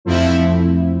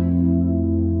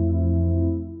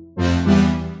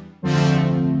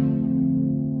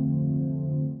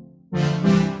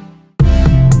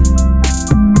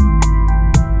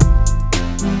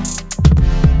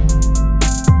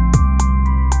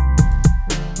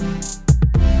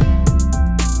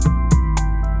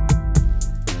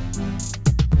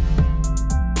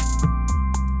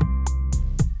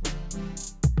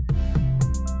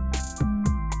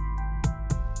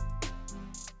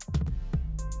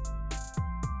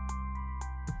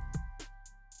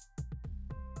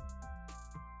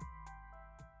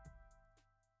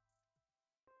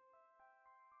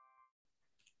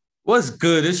What's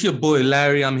good? It's your boy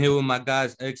Larry. I'm here with my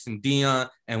guys X and Dion,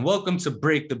 and welcome to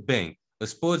Break the Bank, a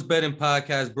sports betting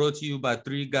podcast brought to you by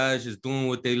three guys just doing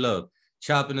what they love,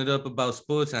 chopping it up about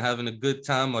sports and having a good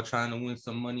time while trying to win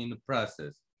some money in the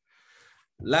process.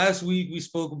 Last week we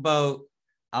spoke about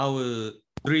our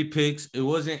three picks. It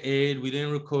wasn't aired, we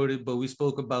didn't record it, but we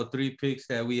spoke about three picks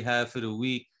that we had for the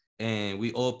week, and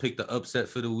we all picked the upset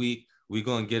for the week. We're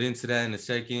gonna get into that in a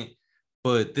second.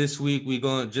 But this week,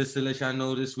 just to let y'all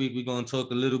know, this week we're going to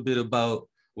talk a little bit about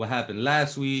what happened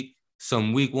last week,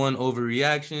 some week one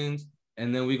overreactions,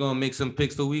 and then we're going to make some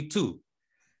picks for week two.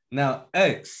 Now,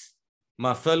 X,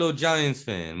 my fellow Giants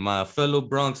fan, my fellow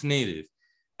Bronx native,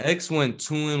 X went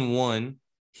 2-1.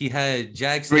 He had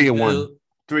Jacksonville.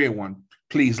 3-1.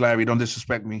 Please, Larry, don't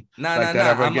disrespect me.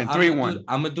 Ever again. 3-1.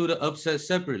 I'm going to do the upset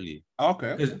separately.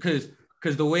 Okay.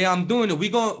 Because the way I'm doing it,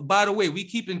 by the way, we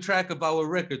keeping track of our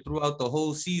record throughout the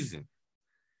whole season.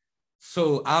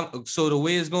 So the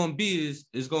way it's gonna be is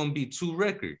it's gonna be two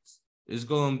records. It's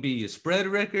gonna be your spread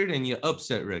record and your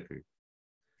upset record.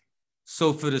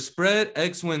 So for the spread,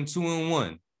 X went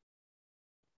 2-1.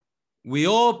 We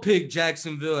all picked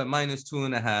Jacksonville at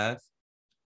 -2.5.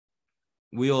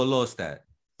 We all lost that.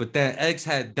 But then X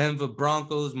had Denver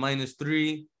Broncos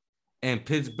 -3. And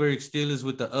Pittsburgh Steelers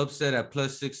with the upset at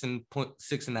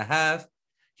 +6.5.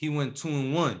 He went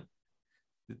 2-1.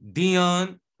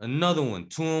 Dion, another one,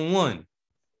 2-1.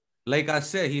 Like I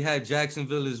said, he had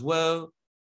Jacksonville as well,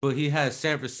 but he had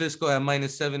San Francisco at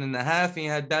 -7.5. He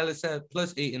had Dallas at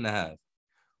 +8.5.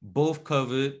 Both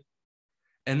covered.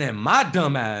 And then my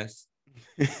dumb ass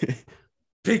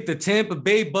picked the Tampa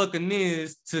Bay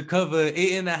Buccaneers to cover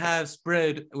 8.5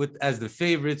 spread as the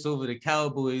favorites over the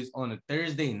Cowboys on a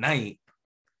Thursday night.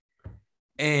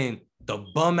 And the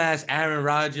bum-ass Aaron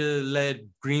Rodgers led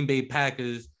Green Bay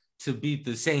Packers to beat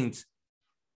the Saints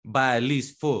by at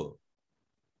least 4.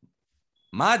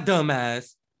 My dumb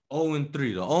ass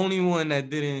 0-3, the only one that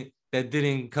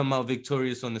didn't come out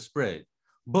victorious on the spread.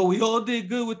 But we all did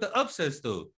good with the upsets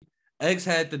though. X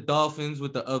had the Dolphins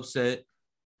with the upset.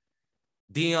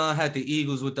 Dion had the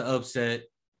Eagles with the upset,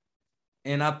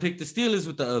 and I picked the Steelers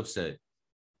with the upset.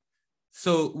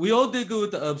 So we all did good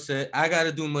with the upset. I got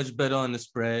to do much better on the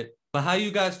spread. But how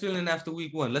you guys feeling after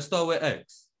week one? Let's start with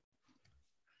X.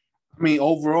 I mean,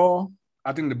 overall,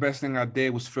 I think the best thing I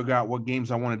did was figure out what games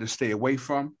I wanted to stay away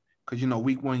from because,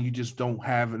 week one, you just don't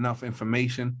have enough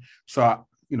information. So,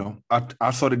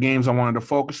 I saw the games I wanted to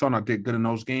focus on. I did good in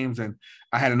those games, and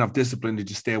I had enough discipline to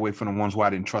just stay away from the ones where I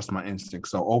didn't trust my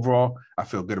instincts. So overall, I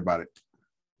feel good about it.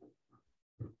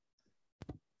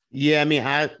 Yeah, I mean,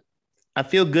 I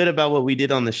feel good about what we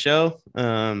did on the show.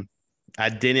 I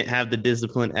didn't have the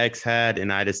discipline X had, and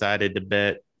I decided to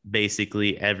bet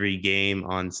basically every game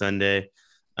on Sunday.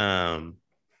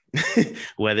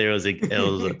 Whether it was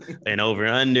an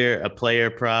over-under, a player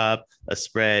prop, a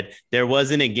spread. There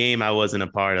wasn't a game I wasn't a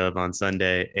part of on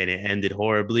Sunday, and it ended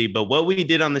horribly. But what we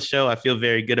did on the show, I feel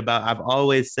very good about. I've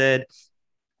always said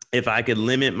if I could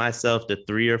limit myself to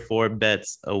 3 or 4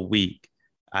 bets a week,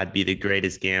 I'd be the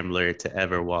greatest gambler to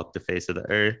ever walk the face of the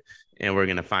earth. And we're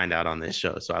going to find out on this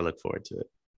show. So I look forward to it.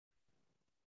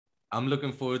 I'm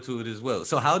looking forward to it as well.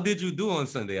 So how did you do on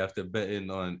Sunday after betting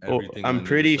on everything? I'm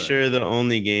pretty sure the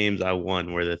only games I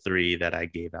won were the 3 that I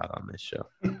gave out on this show.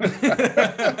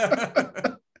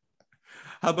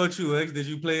 How about you, X? Did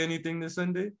you play anything this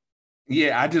Sunday?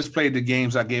 Yeah, I just played the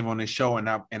games I gave on this show, and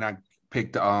I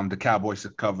picked the Cowboys to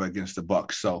cover against the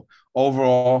Bucs. So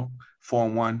overall,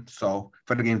 4-1. So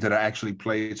for the games that I actually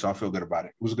played, so I feel good about it.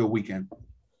 It was a good weekend.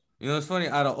 It's funny.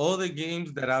 Out of all the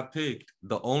games that I picked,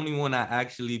 the only one I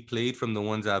actually played from the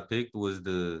ones I picked was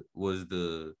the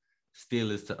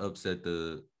Steelers to upset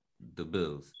the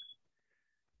Bills.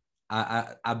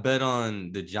 I bet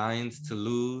on the Giants to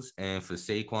lose and for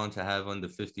Saquon to have under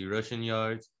 50 rushing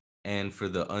yards and for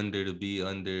the under to be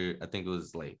under, I think it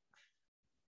was like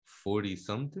 40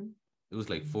 something. It was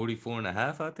like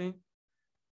 44.5, I think.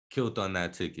 Killed on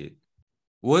that ticket.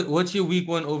 What's your week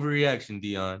one overreaction,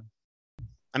 Dion?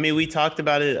 I mean, we talked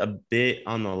about it a bit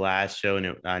on the last show,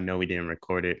 and I know we didn't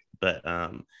record it, but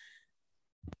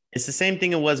it's the same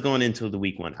thing it was going into the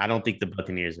week one. I don't think the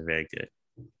Buccaneers are very good.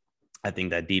 I think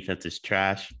that defense is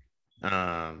trash.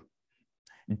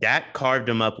 Dak carved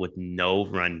him up with no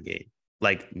run game,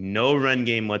 like no run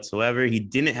game whatsoever. He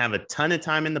didn't have a ton of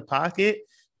time in the pocket,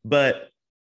 but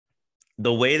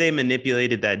the way they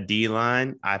manipulated that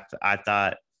D-line, I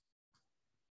thought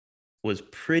was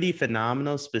pretty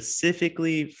phenomenal,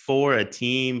 specifically for a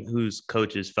team whose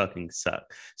coaches fucking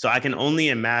suck. So I can only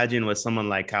imagine what someone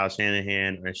like Kyle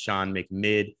Shanahan or Sean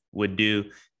McMid would do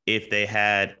if they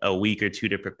had a week or two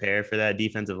to prepare for that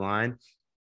defensive line.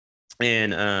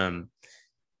 And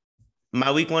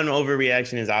my week one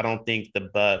overreaction is I don't think the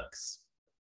Bucks.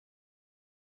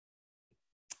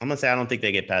 I'm gonna say I don't think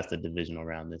they get past the divisional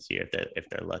round this year if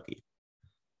they're lucky.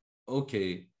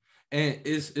 Okay. And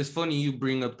it's funny you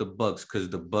bring up the Bucks because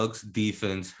the Bucks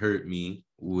defense hurt me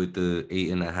with the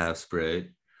 8.5 spread.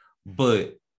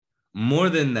 But more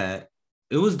than that,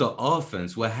 it was the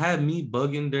offense. What had me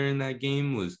bugging during that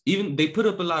game was even they put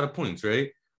up a lot of points, right?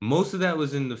 Most of that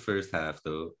was in the first half,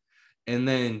 though. And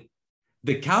then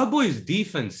the Cowboys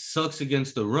defense sucks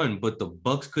against the run, but the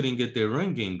Bucks couldn't get their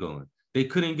run game going. They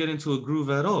couldn't get into a groove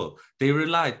at all. They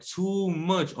relied too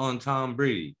much on Tom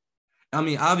Brady. I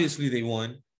mean, obviously they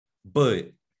won,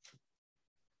 but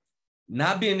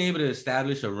not being able to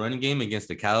establish a run game against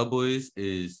the Cowboys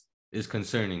is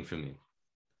concerning for me.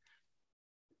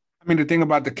 I mean, the thing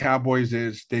about the Cowboys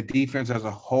is their defense as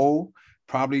a whole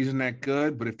probably isn't that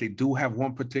good, but if they do have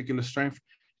one particular strength,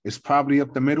 it's probably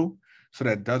up the middle. So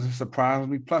that doesn't surprise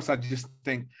me. Plus, I just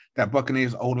think that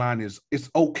Buccaneers O-line it's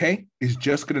okay. It's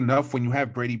just good enough when you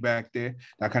have Brady back there.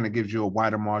 That kind of gives you a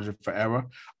wider margin for error.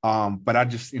 But I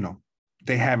just,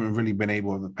 they haven't really been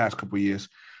able in the past couple of years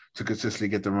to consistently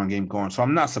get the run game going. So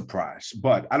I'm not surprised,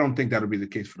 but I don't think that'll be the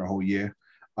case for the whole year.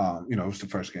 It was the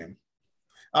first game.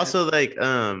 Also,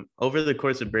 over the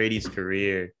course of Brady's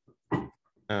career,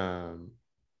 I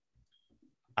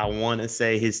want to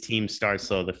say his team starts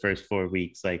slow the first 4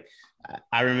 weeks.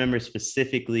 I remember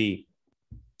specifically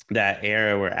that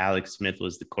era where Alex Smith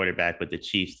was the quarterback with the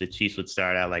Chiefs. The Chiefs would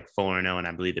start out 4-0, and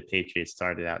I believe the Patriots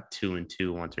started out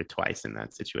 2-2 once or twice in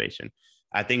that situation.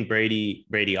 I think Brady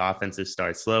offenses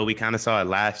start slow. We kind of saw it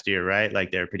last year, right?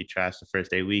 They were pretty trash the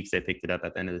first 8 weeks. They picked it up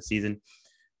at the end of the season.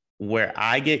 Where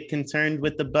I get concerned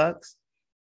with the Bucks,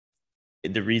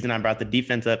 the reason I brought the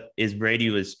defense up is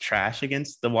Brady was trash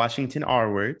against the Washington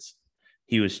R-words.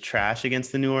 He was trash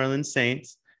against the New Orleans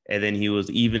Saints. And then he was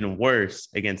even worse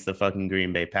against the fucking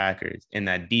Green Bay Packers. And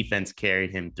that defense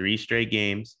carried him 3 straight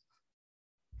games.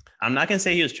 I'm not going to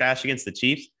say he was trash against the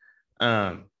Chiefs,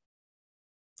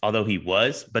 although he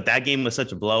was. But that game was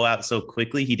such a blowout so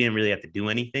quickly, he didn't really have to do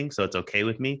anything. So it's okay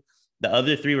with me. The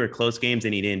other 3 were close games,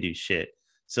 and he didn't do shit.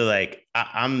 So,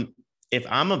 if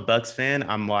I'm a Bucks fan,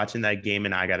 I'm watching that game,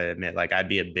 and I got to admit, I'd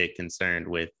be a bit concerned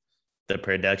with the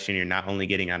production you're not only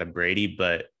getting out of Brady,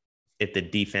 but if the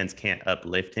defense can't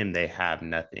uplift him, they have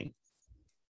nothing.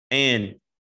 And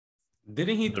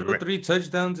didn't he throw 3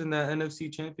 touchdowns in that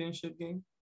NFC Championship game?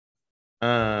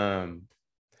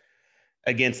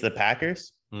 Against the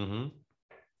Packers? Mm-hmm.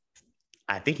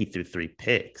 I think he threw 3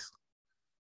 picks.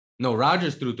 No,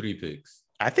 Rodgers threw 3 picks.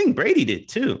 I think Brady did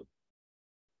too.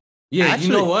 Yeah, actually,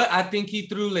 you know what? I think he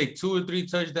threw 2 or 3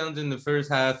 touchdowns in the first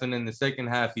half, and in the second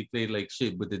half, he played like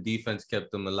shit, but the defense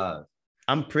kept him alive.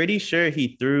 I'm pretty sure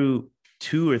he threw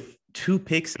 2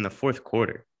 picks in the fourth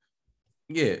quarter.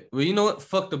 Yeah, well, you know what?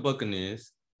 Fuck the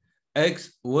Buccaneers.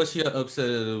 X, what's your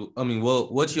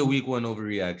what's your week one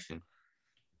overreaction?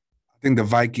 I think the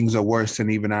Vikings are worse than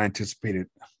even I anticipated.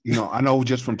 I know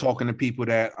just from talking to people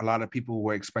that a lot of people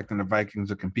were expecting the Vikings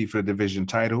to compete for the division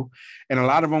title, and a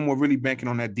lot of them were really banking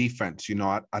on that defense.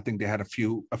 I think they had a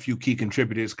few key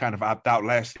contributors kind of opt out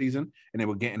last season, and they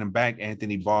were getting them back: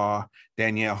 Anthony Barr,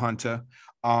 Danielle Hunter.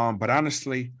 But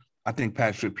honestly, I think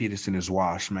Patrick Peterson is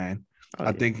washed, man. Oh,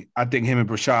 I think him and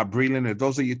Bashaud Breeland, if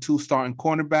those are your 2 starting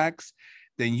cornerbacks,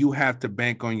 then you have to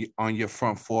bank on your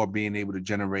front 4 being able to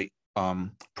generate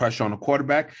pressure on the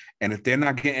quarterback. And if they're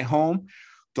not getting home,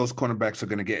 those cornerbacks are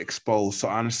going to get exposed. So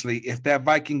honestly, if that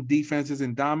Viking defense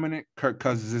isn't dominant, Kirk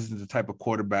Cousins isn't the type of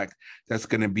quarterback that's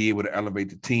going to be able to elevate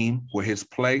the team with his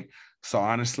play. So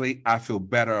honestly, I feel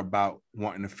better about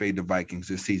wanting to fade the Vikings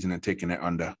this season and taking it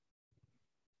under.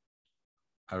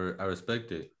 I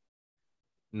respect it.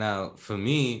 Now, for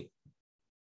me,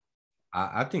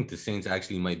 I think the Saints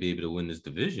actually might be able to win this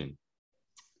division.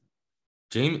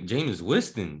 Jameis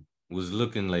Winston was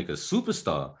looking like a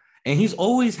superstar, and he's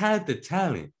always had the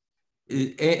talent.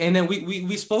 And then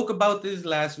we spoke about this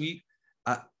last week,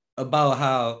 about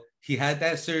how he had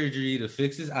that surgery to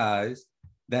fix his eyes,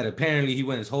 that apparently he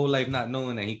went his whole life not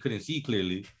knowing that he couldn't see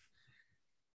clearly.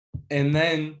 And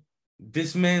then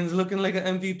this man's looking like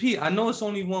an MVP. I know it's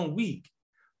only 1 week,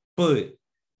 but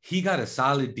he got a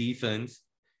solid defense.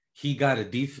 He got a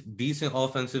decent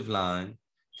offensive line.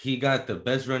 He got the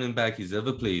best running back he's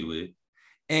ever played with.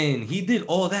 And he did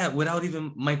all that without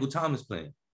even Michael Thomas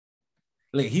playing.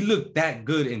 He looked that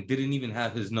good and didn't even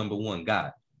have his number 1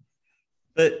 guy.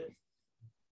 But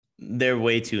they're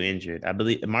way too injured. I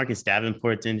believe Marcus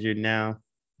Davenport's injured now.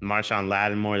 Marshawn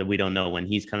Lattimore, we don't know when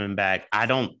he's coming back. I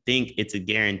don't think it's a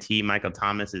guarantee Michael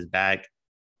Thomas is back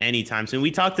anytime soon.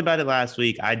 We talked about it last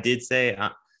week. I did say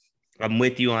I'm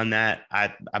with you on that.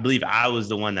 I believe I was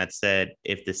the one that said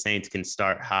if the Saints can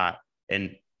start hot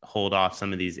and hold off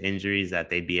some of these injuries, that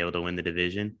they'd be able to win the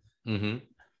division. Mm-hmm.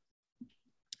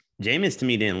 Jameis to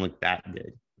me didn't look that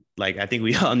good. Like, I think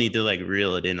we all need to like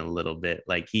reel it in a little bit.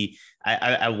 Like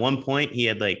at one point he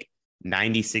had like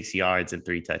 96 yards and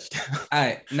 3 touchdowns. All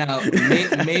right, now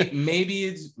maybe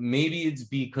it's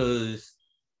because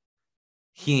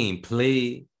he ain't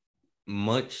played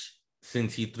much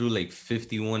since he threw like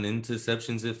 51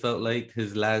 interceptions. It felt like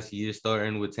his last year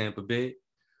starting with Tampa Bay,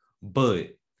 but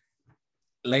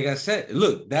like I said,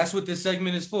 look, that's what this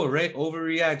segment is for, right?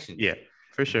 Overreaction. Yeah,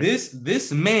 for sure.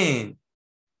 This man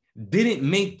didn't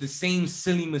make the same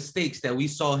silly mistakes that we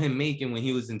saw him making when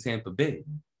he was in Tampa Bay.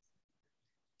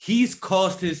 He's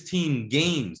cost his team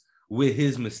games with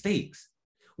his mistakes.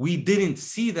 We didn't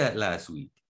see that last week.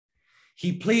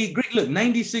 He played great. Look,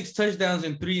 96 touchdowns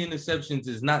and 3 interceptions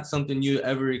is not something you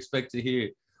ever expect to hear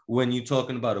when you're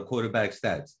talking about a quarterback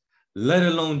stats, let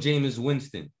alone Jameis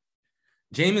Winston.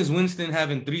 Jameis Winston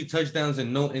having 3 touchdowns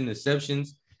and no interceptions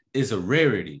is a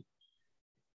rarity.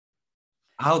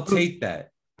 I'll take that.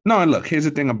 No, and look, here's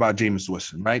the thing about Jameis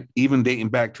Winston, right? Even dating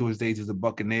back to his days as a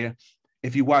Buccaneer,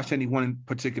 if you watch any one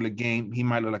particular game, he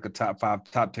might look like a top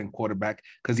 5, top 10 quarterback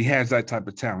because he has that type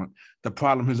of talent. The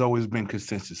problem has always been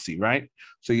consistency, right?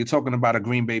 So you're talking about a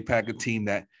Green Bay Packers team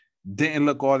that didn't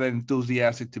look all that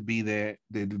enthusiastic to be there.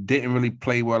 They didn't really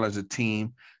play well as a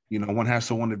team. You know, one has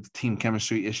to wonder if the team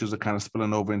chemistry issues are kind of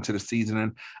spilling over into the season.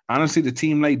 And honestly, the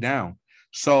team laid down.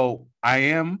 So I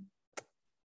am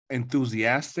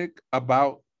enthusiastic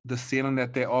about the ceiling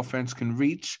that their offense can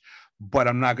reach, but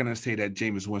I'm not going to say that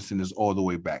Jameis Winston is all the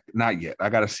way back. Not yet. I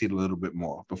got to see it a little bit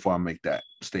more before I make that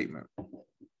statement.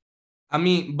 I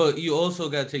mean, but you also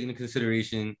got to take into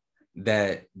consideration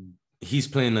that he's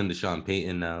playing under Sean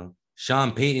Payton now.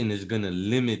 Sean Payton is going to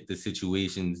limit the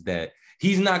situations that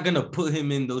he's not going to put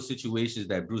him in those situations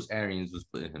that Bruce Arians was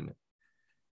putting him in.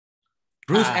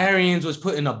 Bruce Arians was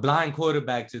putting a blind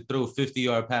quarterback to throw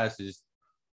 50-yard passes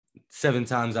 7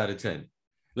 times out of 10.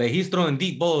 Like, he's throwing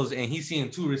deep balls and he's seeing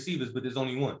 2 receivers, but there's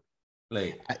only 1.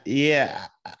 Like, yeah,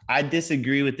 I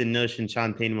disagree with the notion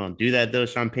Sean Payton won't do that, though.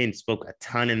 Sean Payton spoke a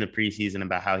ton in the preseason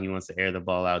about how he wants to air the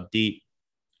ball out deep.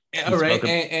 All right.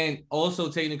 And also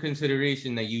take into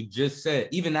consideration that you just said,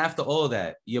 even after all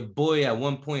that, your boy at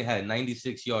one point had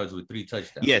 96 yards with 3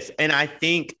 touchdowns. Yes. And I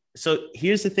think so.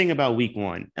 Here's the thing about week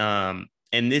 1.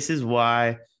 And this is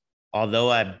why, although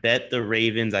I bet the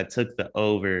Ravens, I took the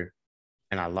over.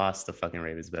 And I lost the fucking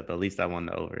Ravens bet, but at least I won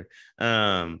the over.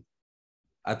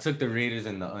 I took the Raiders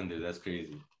and the under. That's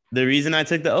crazy. The reason I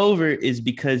took the over is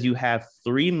because you have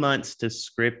 3 months to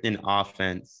script an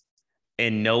offense,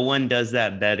 and no one does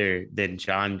that better than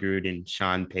John Gruden,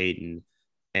 Sean Payton,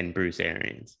 and Bruce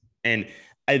Arians. And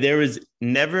there was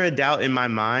never a doubt in my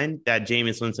mind that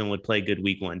Jameis Winston would play good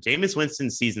week 1. Jameis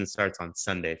Winston's season starts on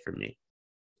Sunday for me.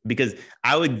 Because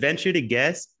I would venture to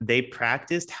guess they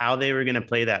practiced how they were going to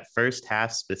play that first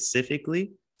half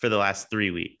specifically for the last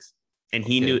 3 weeks. And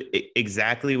he knew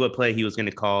exactly what play he was going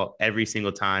to call every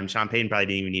single time. Sean Payton probably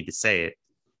didn't even need to say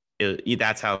it.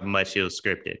 That's how much it was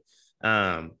scripted.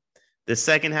 The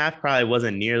second half probably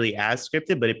wasn't nearly as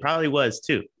scripted, but it probably was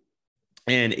too.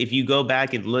 And if you go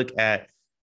back and look at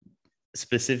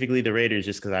specifically the Raiders,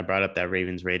 just because I brought up that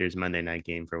Ravens-Raiders Monday night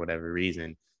game for whatever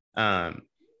reason,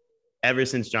 ever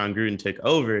since John Gruden took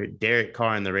over, Derek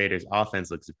Carr and the Raiders offense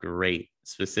looks great,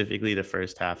 specifically the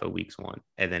first half of weeks 1,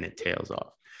 and then it tails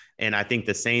off. And I think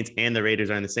the Saints and the Raiders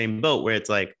are in the same boat where it's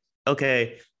like,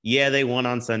 okay, yeah, they won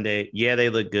on Sunday. Yeah, they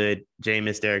look good.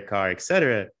 Jameis, Derek Carr,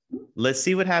 etc. Let's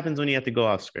see what happens when you have to go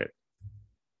off script.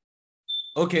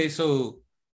 Okay, so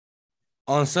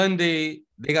on Sunday,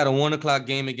 they got a 1:00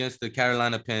 game against the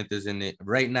Carolina Panthers, and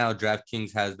right now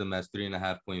DraftKings has them as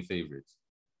 3.5-point favorites.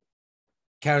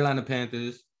 Carolina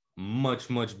Panthers, much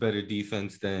better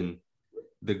defense than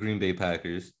the Green Bay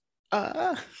Packers.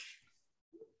 The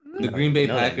Green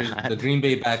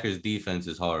Bay Packers defense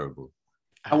is horrible.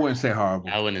 I wouldn't say horrible.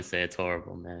 I wouldn't say it's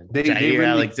horrible, man. Jair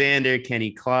Alexander,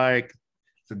 Kenny Clark,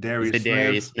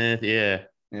 Darius Smith. Yeah.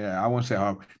 Yeah, I wouldn't say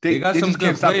horrible. They got some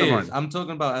good players. I'm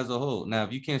talking about as a whole. Now,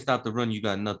 if you can't stop the run, you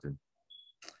got nothing.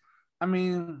 I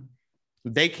mean,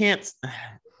 they can't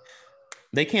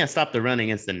stop the run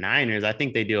against the Niners. I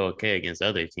think they do okay against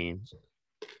other teams.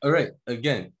 All right.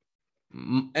 Again,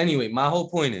 anyway, my whole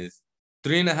point is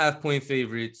 3.5-point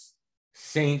favorites.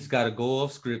 Saints got to go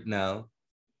off script now.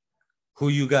 Who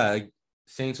you got?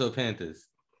 Saints or Panthers?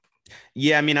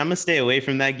 Yeah, I mean, I'm going to stay away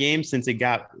from that game since it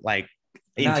got like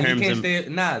you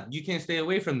can't stay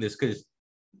away from this because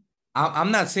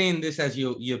I'm not saying this as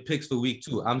your picks for week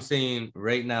 2. I'm saying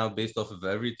right now, based off of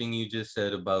everything you just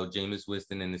said about Jameis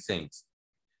Winston and the Saints,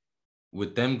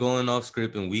 with them going off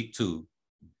script in week 2,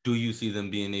 do you see them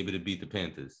being able to beat the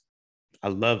Panthers? I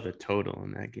love the total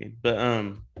in that game, but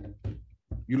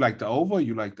You like the over? Or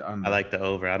you like the under? I like the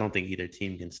over. I don't think either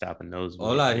team can stop a nosebleed.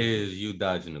 All I hear is you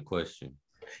dodging the question.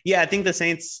 Yeah, I think the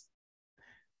Saints.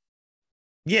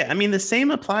 Yeah, I mean, the same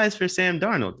applies for Sam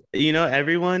Darnold. You know,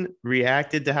 everyone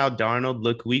reacted to how Darnold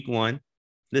looked week 1.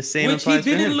 The same Which applies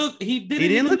he for didn't him. look. He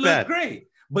didn't look bad. great,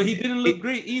 but he didn't look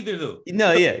great either, though.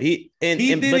 No, yeah, he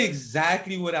did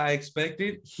exactly what I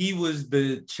expected. He was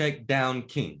the check down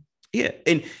king. Yeah,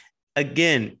 and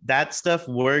again, that stuff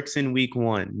works in week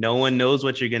 1. No one knows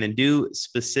what you're going to do,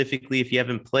 specifically if you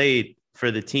haven't played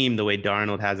for the team the way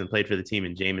Darnold hasn't played for the team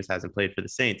and Jameis hasn't played for the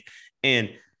Saints. And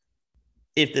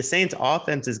if the Saints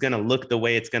offense is going to look the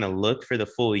way it's going to look for the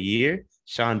full year,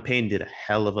 Sean Payne did a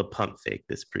hell of a pump fake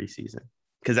this preseason,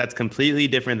 because that's completely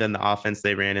different than the offense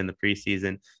they ran in the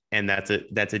preseason. And that's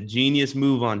a genius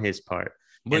move on his part.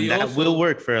 But and that will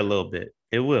work for a little bit.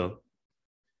 It will.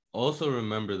 Also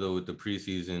remember, though, with the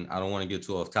preseason, I don't want to get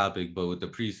too off topic, but with the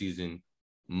preseason,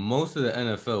 most of the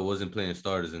NFL wasn't playing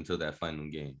starters until that final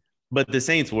game. But the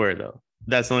Saints were, though.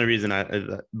 That's the only reason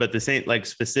but the Saints, like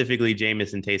specifically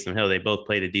Jameis and Taysom Hill, they both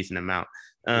played a decent amount.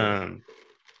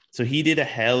 So he did a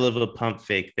hell of a pump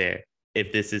fake there,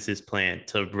 if this is his plan,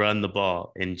 to run the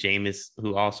ball. And Jameis,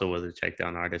 who also was a check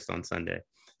down artist on Sunday.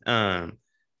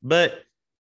 But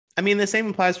I mean, the same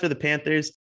applies for the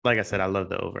Panthers. Like I said, I love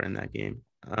the over in that game.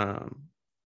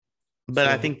 But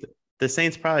I think the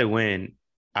Saints probably win.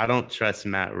 I don't trust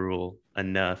Matt Rule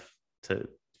enough to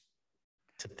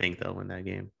think they'll win that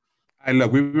game. Hey,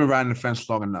 look, we've been riding the fence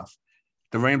long enough.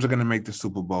 The Rams are going to make the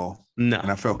Super Bowl. No.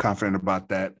 And I feel confident about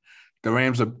that. The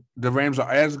Rams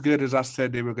are as good as I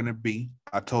said they were going to be.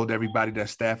 I told everybody that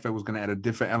Stafford was going to add a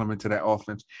different element to that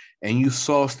offense. And you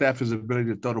saw Stafford's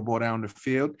ability to throw the ball down the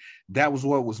field. That was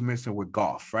what was missing with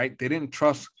Goff, right? They didn't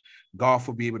trust Goff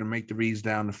would be able to make the reads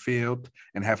down the field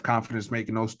and have confidence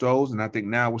making those throws. And I think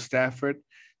now with Stafford,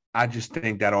 I just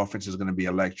think that offense is going to be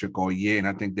electric all year, and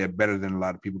I think they're better than a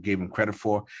lot of people gave them credit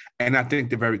for. And I think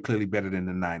they're very clearly better than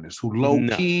the Niners, who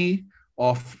low-key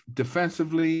off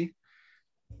defensively,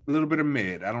 a little bit of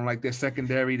mid. I don't like their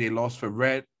secondary. They lost for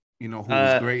Red, who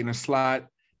was great in the slot.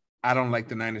 I don't like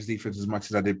the Niners defense as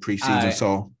much as I did preseason. Right.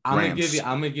 So I'm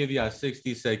gonna give you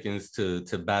 60 seconds to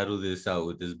battle this out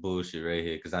with this bullshit right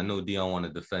here, because I know Dion want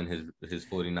to defend his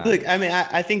 49ers. Look, I mean,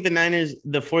 I think the Niners,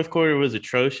 the fourth quarter was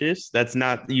atrocious. That's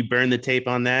not, you burn the tape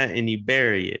on that and you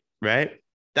bury it, right?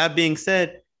 That being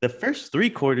said, the first 3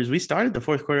 quarters, we started the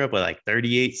fourth quarter up with like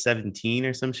 38-17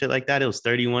 or some shit like that. It was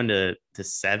 31 to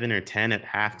 7 or 10 at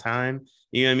halftime.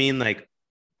 You know what I mean? Like,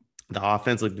 the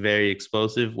offense looked very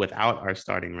explosive without our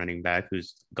starting running back,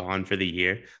 who's gone for the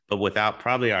year, but without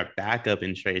probably our backup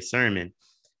in Trey Sermon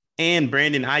and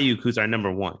Brandon Ayuk, who's our number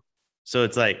 1. So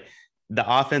it's like the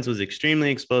offense was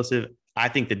extremely explosive. I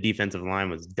think the defensive line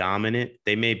was dominant.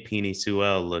 They made Penei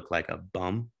Sewell look like a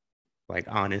bum, like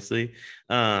honestly.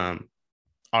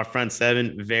 Our front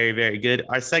 7, very, very good.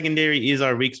 Our secondary is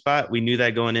our weak spot. We knew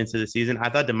that going into the season. I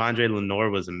thought Demondre Lenore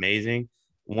was amazing.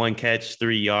 1 catch,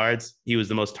 3 yards. He was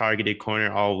the most targeted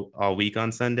corner all week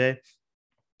on Sunday.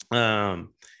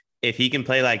 If he can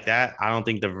play like that, I don't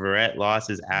think the Verrett loss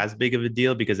is as big of a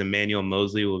deal, because Emmanuel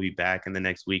Mosley will be back in the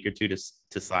next week or 2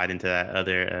 to slide into that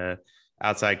other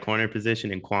outside corner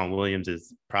position. And Quan Williams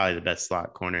is probably the best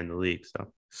slot corner in the league.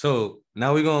 So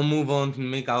now we're going to move on to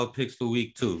make our picks for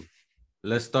week 2.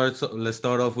 Let's start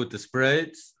off with the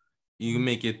spreads. You can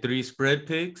make your 3 spread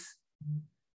picks,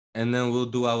 and then we'll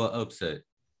do our upset.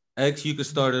 X, you could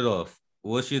start it off.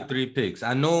 What's your 3 picks?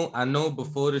 I know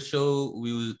before the show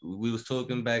we was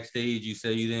talking backstage. You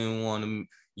said you didn't want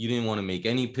to make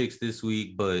any picks this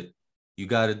week, but you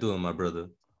got to do it, my brother.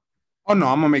 Oh no,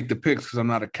 I'm gonna make the picks because I'm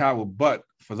not a coward. But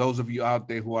for those of you out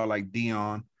there who are like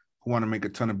Dion, who want to make a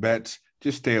ton of bets,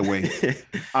 just stay away.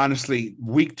 Honestly,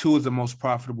 week 2 is the most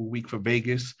profitable week for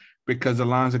Vegas because the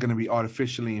lines are going to be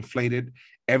artificially inflated.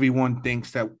 Everyone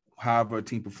thinks that however a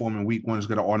team perform in week 1 is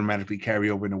going to automatically carry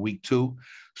over into week 2.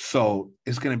 So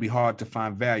it's going to be hard to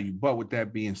find value. But with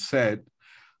that being said,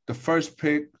 the first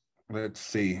pick, let's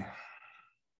see.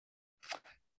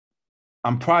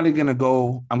 I'm going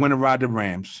to ride the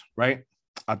Rams, right?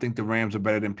 I think the Rams are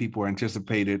better than people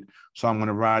anticipated. So I'm going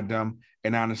to ride them.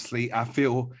 And honestly, I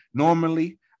feel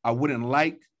normally I wouldn't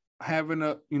like having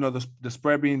the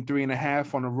spread being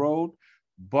 3.5 on the road.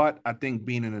 But I think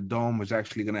being in a dome is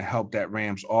actually going to help that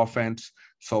Rams offense.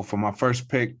 So for my first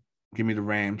pick, give me the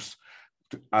Rams.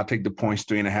 I'll take the points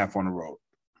 3.5 on the road.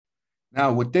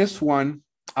 Now, with this one,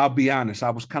 I'll be honest. I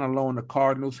was kind of low on the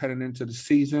Cardinals heading into the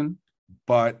season,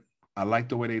 but I like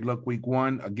the way they look week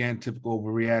one. Again, typical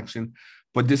overreaction.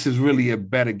 But this is really a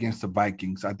bet against the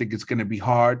Vikings. I think it's going to be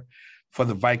hard for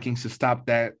the Vikings to stop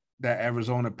that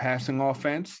Arizona passing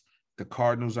offense. The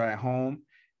Cardinals are at home.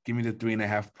 Give me the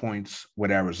 3.5 points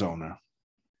with Arizona.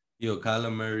 Yo,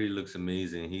 Kyler Murray looks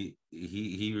amazing.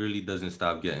 He really doesn't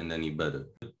stop getting any better.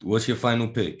 What's your final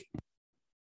pick?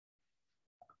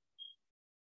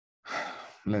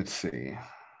 Let's see.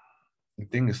 The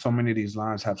thing is, so many of these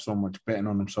lines have so much betting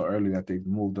on them so early that they've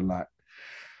moved a lot.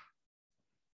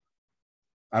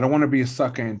 I don't want to be a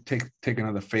sucker and take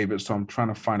another favorite, so I'm trying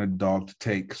to find a dog to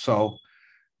take. So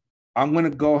I'm going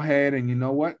to go ahead and you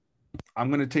know what? I'm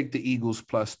going to take the Eagles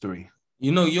 +3.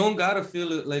 You know, you don't got to feel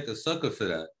like a sucker for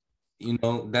that. You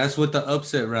know, that's what the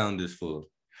upset round is for.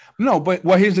 No, but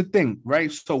well, here's the thing,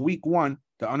 right? So week one,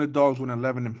 the underdogs went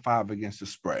 11-5 against the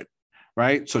spread,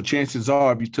 right? So chances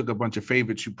are, if you took a bunch of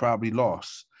favorites, you probably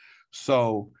lost.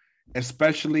 So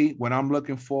especially what I'm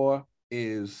looking for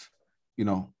is, you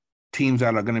know, teams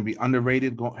that are going to be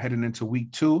underrated heading into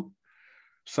week two.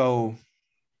 So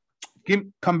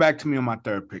come back to me on my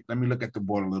third pick. Let me look at the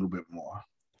board a little bit more.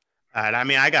 All right. I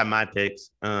mean, I got my picks.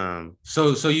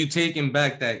 So you taking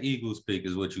back that Eagles pick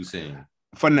is what you're saying?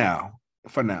 For now.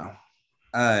 All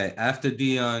right. After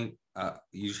Dion,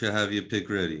 you should have your pick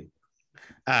ready.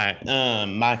 All right.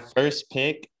 My first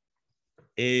pick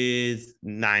is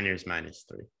Niners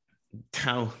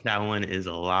 -3. That one is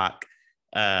a lock.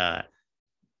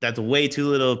 That's way too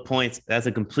little points. That's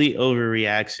a complete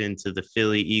overreaction to the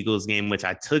Philly Eagles game, which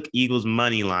I took Eagles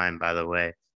money line, by the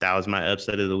way. That was my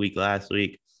upset of the week last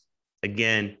week.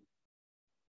 Again,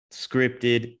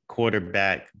 scripted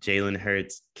quarterback Jalen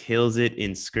Hurts kills it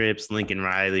in scripts. Lincoln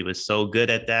Riley was so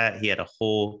good at that. He had a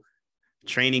whole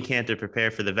training camp to prepare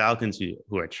for the Falcons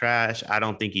who are trash. I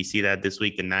don't think you see that this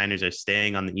week. The Niners are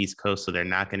staying on the East Coast, so they're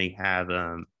not going to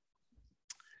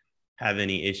have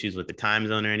any issues with the time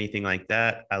zone or anything like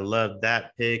that. I love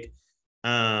that pick.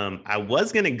 I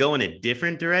was going to go in a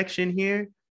different direction here,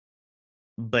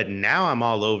 but now I'm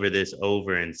all over this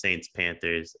over in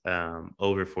Saints-Panthers,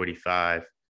 over 45.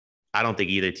 I don't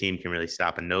think either team can really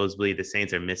stop a nosebleed. The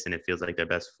Saints are missing, it feels like, their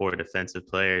best 4 defensive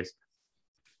players.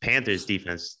 Panthers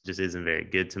defense just isn't very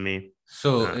good to me.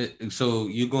 So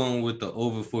you're going with the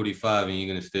over 45 and you're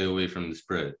going to stay away from the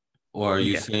spread? Or are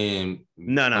you saying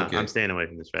no? Okay. I'm staying away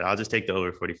from the spread. I'll just take the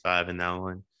over 45 in that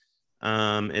one.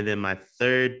 And then my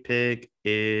third pick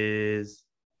is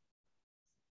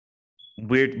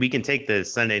weird. We can take the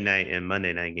Sunday night and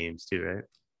Monday night games too, right?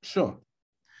 Sure.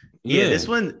 Yeah. This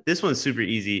one's super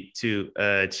easy too.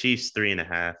 Chiefs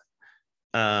 3.5.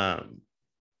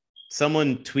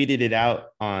 Someone tweeted it out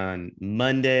on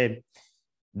Monday.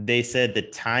 They said the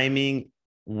timing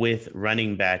with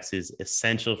running backs is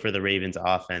essential for the Ravens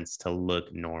offense to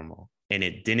look normal. And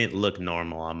it didn't look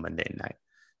normal on Monday night.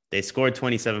 They scored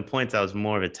 27 points. That was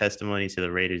more of a testimony to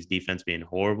the Raiders defense being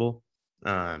horrible.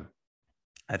 I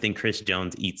think Chris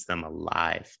Jones eats them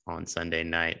alive on Sunday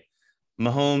night.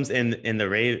 Mahomes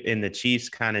and the Chiefs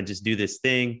kind of just do this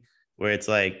thing where it's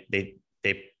like they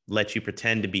let you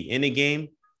pretend to be in a game,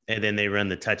 and then they run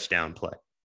the touchdown play.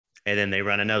 And then they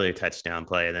run another touchdown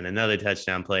play, and then another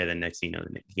touchdown play. And then next thing you know,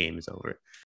 the game is over.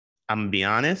 I'm going to be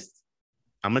honest.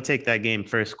 I'm going to take that game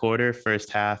first quarter,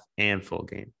 first half, and full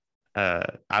game.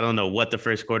 I don't know what the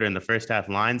first quarter and the first half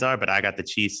lines are, but I got the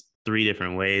Chiefs 3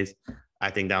 different ways.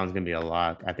 I think that one's going to be a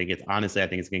lock. I think it's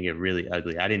going to get really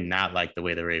ugly. I did not like the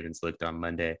way the Ravens looked on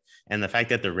Monday. And the fact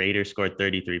that the Raiders scored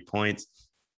 33 points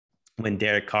when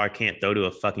Derek Carr can't throw to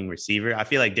a fucking receiver. I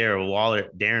feel like Darren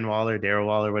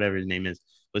Waller, whatever his name is,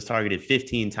 was targeted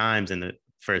 15 times in the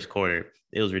first quarter.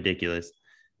 It was ridiculous.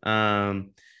 My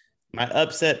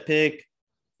upset pick.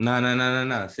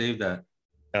 No. Save that.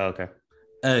 Oh, okay.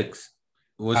 X,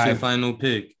 what's your final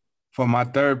pick? For my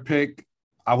third pick,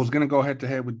 I was going to go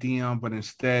head-to-head with Dion, but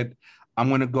instead, I'm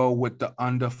going to go with the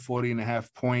under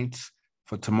 40.5 points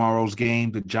for tomorrow's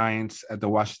game, the Giants at the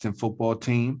Washington football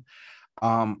team.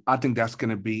 I think that's going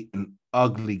to be an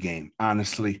ugly game,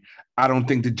 honestly. I don't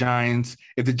think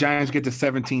if the Giants get to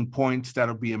 17 points,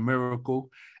 that'll be a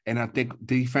miracle. And I think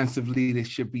defensively, they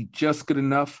should be just good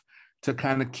enough to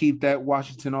kind of keep that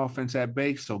Washington offense at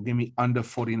bay. So give me under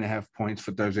 40.5 points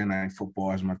for Thursday Night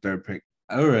Football as my third pick.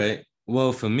 All right.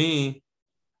 Well, for me,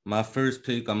 my first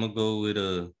pick, I'm going to go with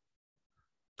a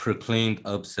proclaimed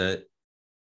upset.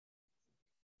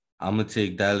 I'm going to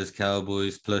take Dallas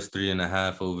Cowboys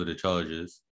 +3.5 over the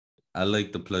Chargers. I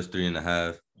like the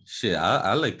 +3.5. Shit,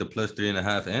 I like the plus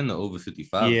 3.5 and the over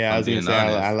 55. If Yeah, I I'm was gonna being say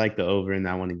I honest. like the over in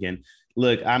that one again.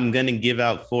 Look, I'm gonna give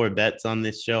out 4 bets on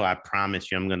this show. I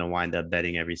promise you, I'm gonna wind up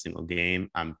betting every single game.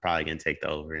 I'm probably gonna take the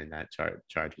over in that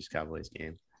Chargers Cowboys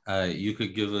game. You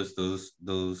could give us those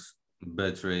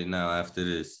bets right now after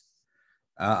this.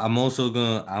 I'm also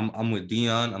gonna I'm with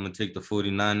Dion. I'm gonna take the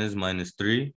 49ers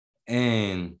 -3.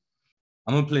 And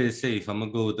I'm gonna play it safe. I'm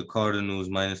gonna go with the Cardinals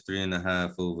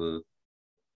 -3.5 over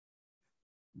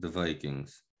the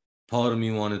Vikings. Part of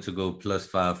me wanted to go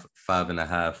 +5,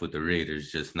 5.5 with the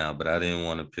Raiders just now, but I didn't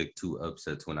want to pick 2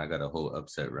 upsets when I got a whole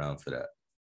upset round for that.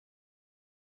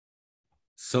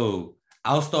 So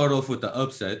I'll start off with the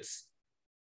upsets.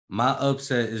 My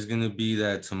upset is gonna be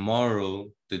that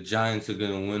tomorrow the Giants are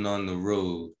gonna win on the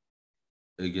road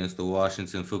against the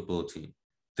Washington football team.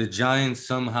 The Giants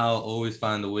somehow always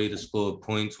find a way to score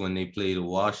points when they play the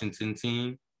Washington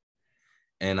team.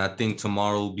 And I think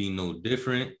tomorrow will be no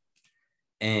different.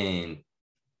 And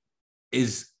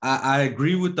I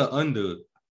agree with the under.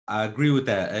 I agree with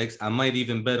that, X. I might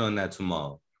even bet on that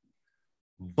tomorrow.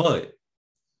 But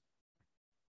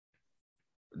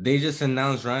they just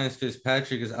announced Ryan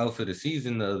Fitzpatrick is out for the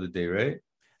season the other day, right?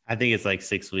 I think it's like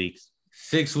 6 weeks.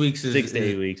 6 weeks is 6 to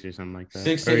 8 weeks or something like that.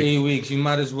 6 to 8 weeks. You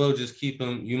might as well just keep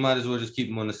him. You might as well just keep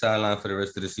him on the sideline for the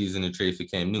rest of the season and trade for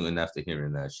Cam Newton after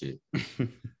hearing that shit.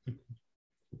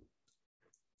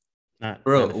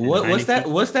 Bro, what's that?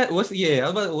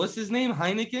 What's his name?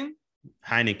 Heineken?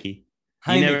 Heineke.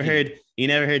 You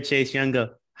never heard Chase Young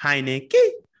go,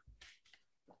 Heineke?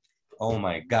 Oh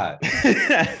my God.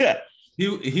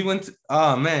 he went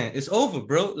to, man, it's over,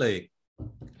 bro. Like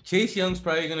Chase Young's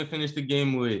probably gonna finish the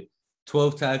game with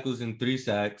 12 tackles and 3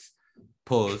 sacks.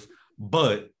 Pause.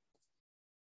 But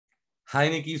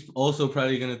Heineke's also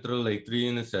probably gonna throw like 3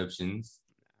 interceptions.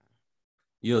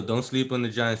 Yo, don't sleep on the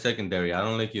Giants secondary. I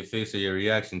don't like your face or your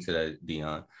reaction to that,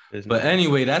 Dion. But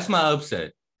anyway, that's my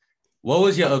upset. What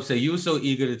was your upset? You were so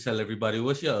eager to tell everybody.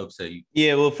 What's your upset?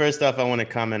 Yeah, well, first off, I want to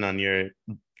comment on your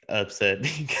upset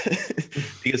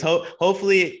because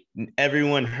hopefully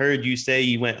everyone heard you say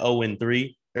you went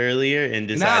 0-3 earlier and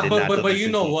decided but you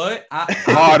know what?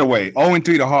 Hard way.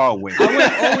 0-3 the hard way.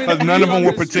 Because none of them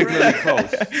were particularly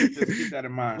close. Just keep that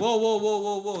in mind.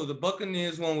 Whoa. The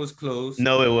Buccaneers one was close.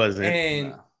 No, it wasn't.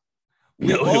 And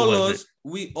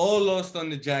we all lost on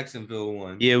the Jacksonville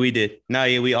one. Yeah, we did.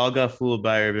 We all got fooled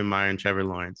by Urban Meyer and Trevor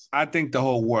Lawrence. I think the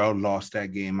whole world lost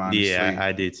that game, honestly. Yeah,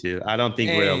 I did too. I don't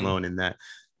think we're alone in that.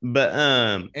 But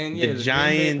the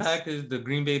Giants, the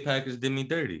Green Bay Packers did me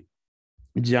dirty.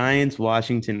 Giants,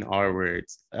 Washington R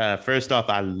words. First off,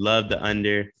 I love the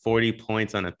under 40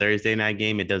 points on a Thursday night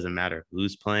game. It doesn't matter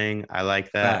who's playing. I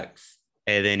like that. Facts.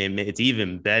 And then it's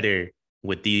even better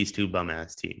with these 2 bum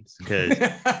ass teams because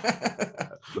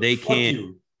they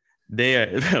can't. They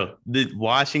are the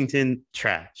Washington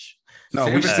trash. No,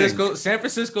 San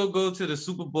Francisco go to the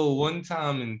Super Bowl 1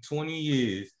 time in 20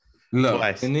 years. Look,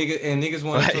 Twice. And niggas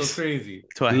want to go crazy.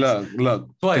 Twice. Look.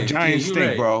 Twice. The Giants stink,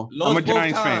 right. bro. I'm a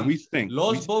Giants fan. We stink.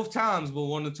 Lost both times, but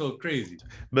want to talk crazy.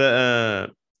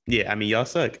 But yeah, I mean, y'all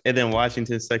suck. And then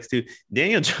Washington sucks too.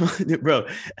 Daniel Jones, bro,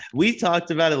 we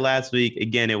talked about it last week.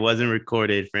 Again, it wasn't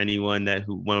recorded for anyone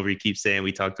whenever we keep saying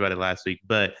we talked about it last week,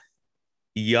 but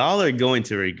y'all are going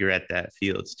to regret that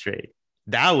Fields trade.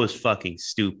 That was fucking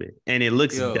stupid. And it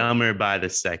looks dumber by the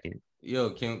second.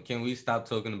 Yo, can we stop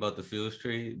talking about the Fields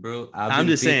trade, bro? I'm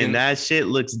just saying that shit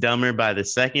looks dumber by the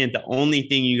second. The only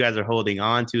thing you guys are holding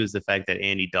on to is the fact that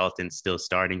Andy Dalton's still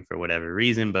starting for whatever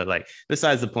reason. But like,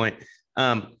 besides the point,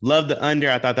 love the under.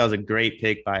 I thought that was a great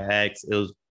pick by X. It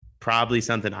was probably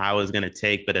something I was going to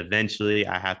take, but eventually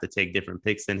I have to take different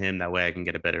picks than him. That way I can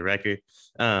get a better record.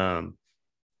 The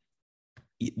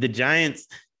Giants,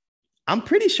 I'm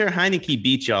pretty sure Heineke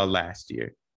beat y'all last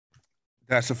year.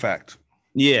 That's a fact.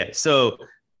 Yeah. So,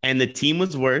 and the team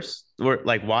was worse.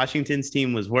 Like Washington's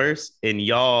team was worse, and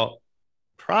y'all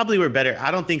probably were better.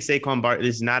 I don't think Saquon Barkley.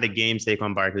 This is not a game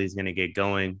Saquon Barkley is going to get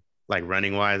going like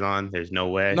running wise on. There's no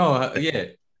way. No, yeah.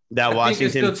 That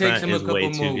Washington front is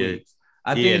way too good.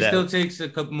 I think it still takes a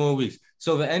couple more weeks.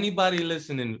 So for anybody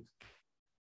listening,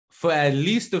 for at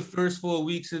least the first 4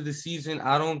 weeks of the season,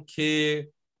 I don't care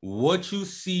what you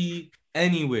see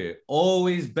anywhere.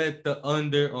 Always bet the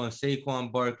under on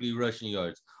Saquon Barkley rushing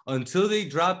yards. Until they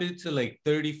drop it to like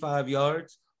 35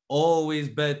 yards, always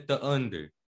bet the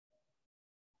under.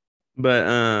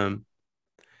 But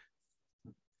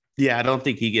yeah, I don't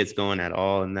think he gets going at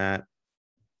all in that.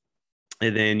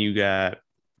 And then you got,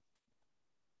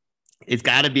 it's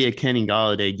got to be a Kenny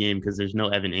Golladay game because there's no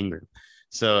Evan Ingram.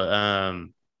 So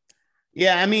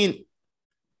yeah, I mean,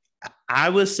 I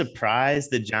was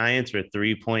surprised the Giants were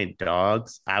 3-point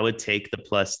dogs. I would take the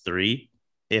 +3.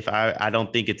 If I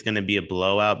don't think it's going to be a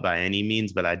blowout by any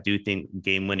means, but I do think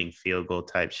game-winning field goal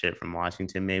type shit from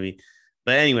Washington maybe.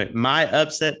 But anyway, my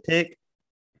upset pick,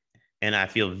 and I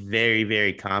feel very,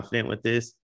 very confident with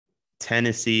this,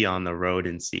 Tennessee on the road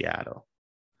in Seattle.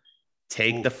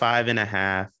 Take the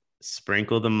 5.5,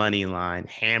 sprinkle the money line,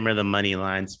 hammer the money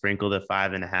line, sprinkle the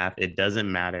 5.5. It doesn't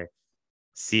matter.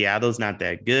 Seattle's not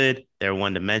that good. They're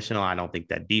one-dimensional. I don't think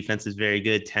that defense is very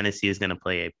good. Tennessee is going to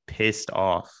play a pissed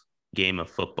off game of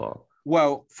football.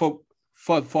 Well, for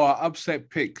our upset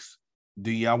picks,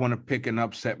 do y'all want to pick an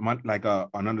upset like an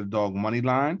underdog money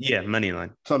line? Yeah, money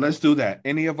line. So let's do that.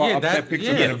 Any of our upset picks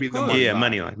are going to be the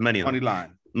money line. Money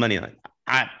line.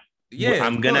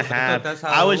 I'm gonna have.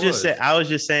 I was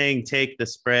just saying, take the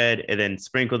spread and then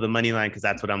sprinkle the money line because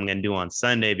that's what I'm gonna do on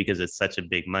Sunday because it's such a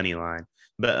big money line.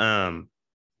 But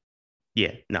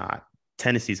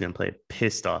Tennessee's gonna play a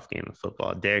pissed off game of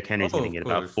football. Derrick Henry's gonna get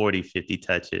about 40, 50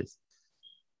 touches.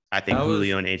 I think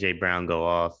Julio and AJ Brown go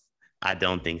off. I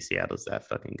don't think Seattle's that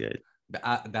fucking good.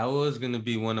 That was gonna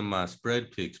be one of my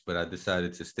spread picks, but I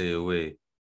decided to stay away.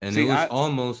 And it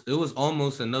was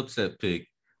almost an upset pick.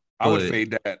 I would say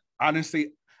that.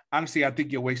 Honestly, I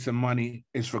think you're wasting money.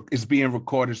 It's being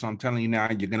recorded, so I'm telling you now,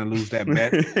 you're gonna lose that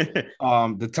bet.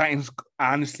 The Titans,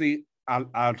 honestly,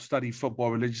 I'll study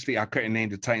football religiously. I couldn't name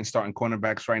the Titans starting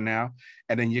cornerbacks right now,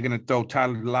 and then you're gonna throw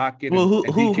Tyler Lockett. Well,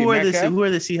 who are the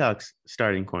Seahawks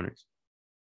starting corners?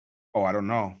 Oh, I don't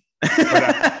know.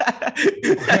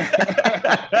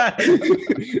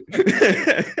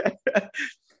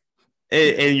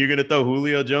 And you're gonna throw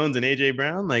Julio Jones and AJ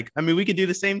Brown? We could do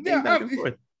the same thing back and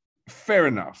forth. Fair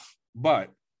enough,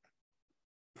 but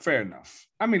fair enough.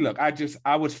 Look,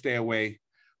 I would stay away,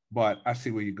 but I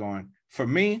see where you're going. For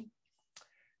me,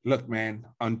 look, man,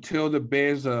 until the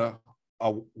Bears are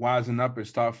wising up and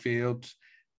start Fields,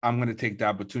 I'm gonna take the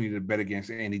opportunity to bet against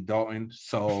Andy Dalton.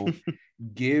 So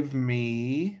give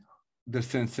me the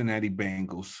Cincinnati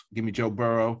Bengals. Give me Joe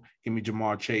Burrow. Give me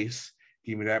Jamar Chase.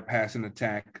 Give me that passing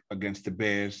attack against the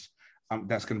Bears.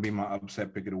 That's going to be my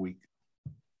upset pick of the week.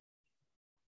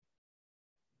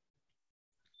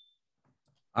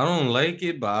 I don't like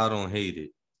it, but I don't hate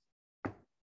it.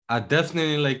 I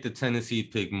definitely like the Tennessee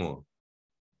pick more.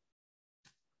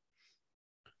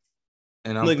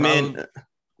 And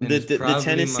the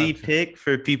Tennessee pick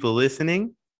for people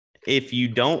listening, if you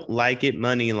don't like it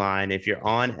money line, if you're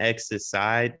on X's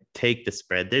side, take the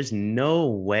spread. There's no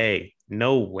way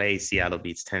Seattle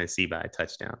beats Tennessee by a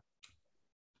touchdown.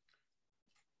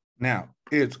 Now,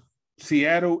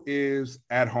 Seattle is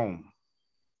at home.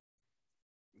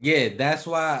 Yeah, that's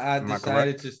why I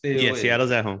decided to stay away. Yeah,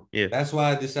 Seattle's at home. Yeah. That's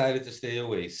why I decided to stay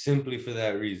away, simply for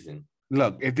that reason.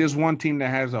 Look, if there's one team that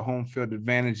has a home field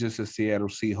advantage, it's the Seattle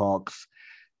Seahawks.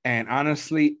 And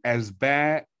honestly, as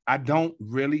bad, I don't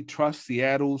really trust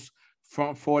Seattle's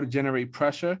front four to generate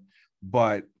pressure,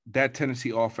 but that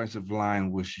Tennessee offensive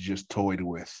line was just toyed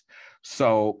with.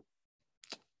 So,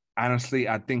 honestly,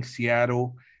 I think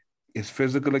Seattle is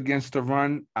physical against the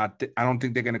run. I don't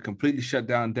think they're going to completely shut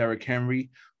down Derrick Henry,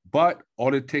 but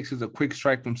all it takes is a quick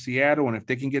strike from Seattle, and if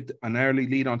they can get an early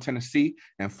lead on Tennessee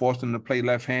and force them to play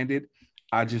left-handed,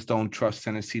 I just don't trust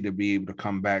Tennessee to be able to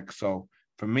come back. So,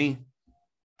 for me,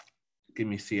 give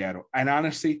me Seattle. And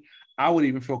honestly, I would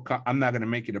even feel I'm not going to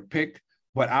make it a pick,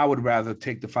 but I would rather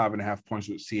take the 5.5 points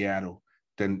with Seattle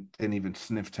than even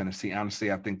sniff Tennessee.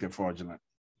 Honestly, I think they're fraudulent.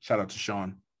 Shout out to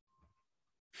Sean.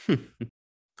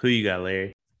 Who you got,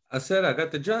 Larry? I said I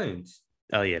got the Giants.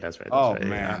 Oh, yeah, that's right. Right.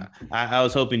 Man. I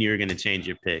was hoping you were going to change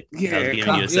your pick. Yeah, I was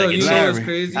giving you a second you know what's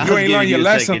crazy? You ain't learned your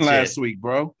lesson last week,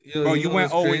 bro. You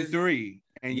went 0-3.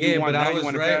 And but I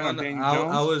was right on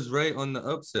I was right on the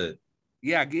upset.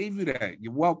 Yeah, I gave you that.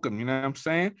 You're welcome. You know what I'm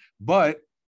saying? But,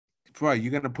 bro,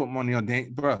 you're going to put money on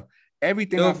Daniel. Bro,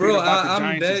 everything I feel about the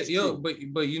Giants is true.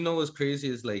 But you know what's crazy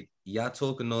is y'all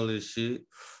talking all this shit,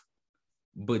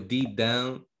 but deep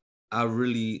down, I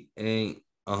really ain't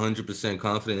 100%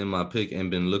 confident in my pick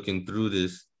and been looking through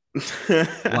this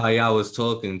while y'all was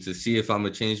talking to see if I'm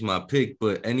going to change my pick.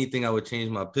 But anything I would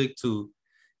change my pick to,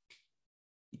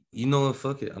 you know what?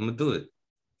 Fuck it. I'm going to do it.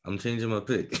 I'm changing my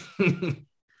pick.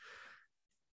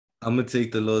 I'm going to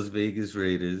take the Las Vegas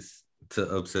Raiders to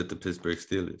upset the Pittsburgh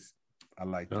Steelers. I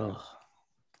like that. Oh.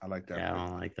 I like that. Yeah, I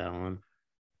don't like that one.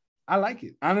 I like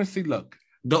it. Honestly, look.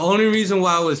 The only reason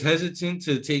why I was hesitant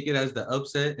to take it as the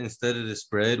upset instead of the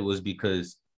spread was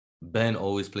because Ben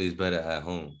always plays better at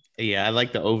home. Yeah, I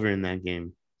like the over in that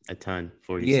game a ton,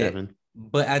 47. Yeah,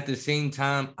 but at the same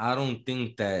time, I don't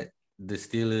think that the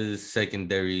Steelers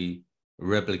secondary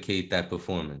replicate that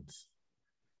performance.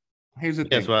 Here's the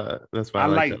That's thing. why I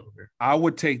like the over. I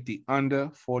would take the under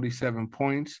 47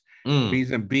 points. Mm.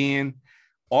 Reason being,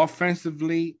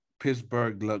 offensively,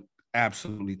 Pittsburgh looked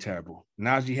absolutely terrible.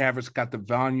 Najee Harris got the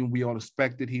volume we all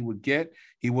expected he would get.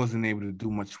 He wasn't able to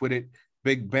do much with it.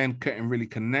 Big Ben couldn't really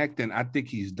connect, and I think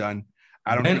he's done.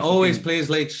 Ben always plays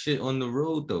like shit on the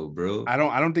road, though, bro. I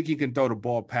don't think he can throw the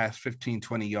ball past 15,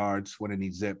 20 yards when it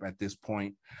needs zip at this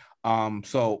point.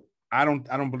 So I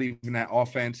don't believe in that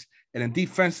offense. And then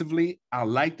defensively, I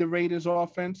like the Raiders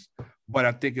offense, but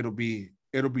I think it'll be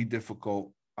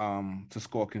difficult to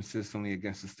score consistently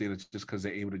against the Steelers just because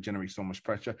they're able to generate so much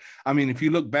pressure. I mean, if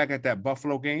you look back at that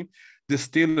Buffalo game, the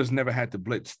Steelers never had to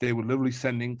blitz. They were literally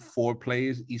sending 4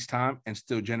 plays each time and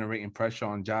still generating pressure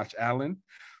on Josh Allen.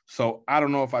 So I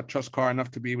don't know if I trust Carr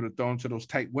enough to be able to throw into those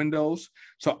tight windows.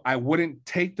 So I wouldn't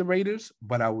take the Raiders,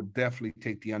 but I would definitely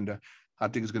take the under. I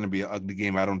think it's going to be an ugly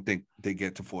game. I don't think they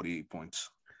get to 48 points.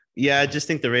 Yeah, I just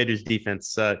think the Raiders defense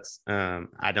sucks.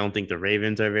 I don't think the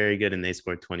Ravens are very good, and they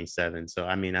scored 27. So,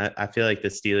 I mean, I feel like the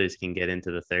Steelers can get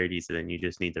into the 30s, and then you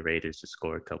just need the Raiders to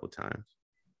score a couple times.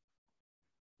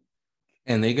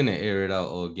 And they're going to air it out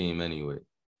all game anyway.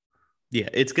 Yeah,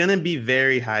 it's going to be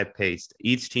very high-paced.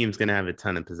 Each team's going to have a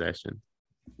ton of possession.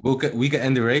 We can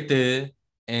end it right there,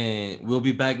 and we'll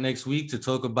be back next week to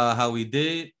talk about how we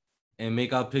did and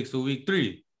make our picks for week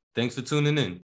 3. Thanks for tuning in.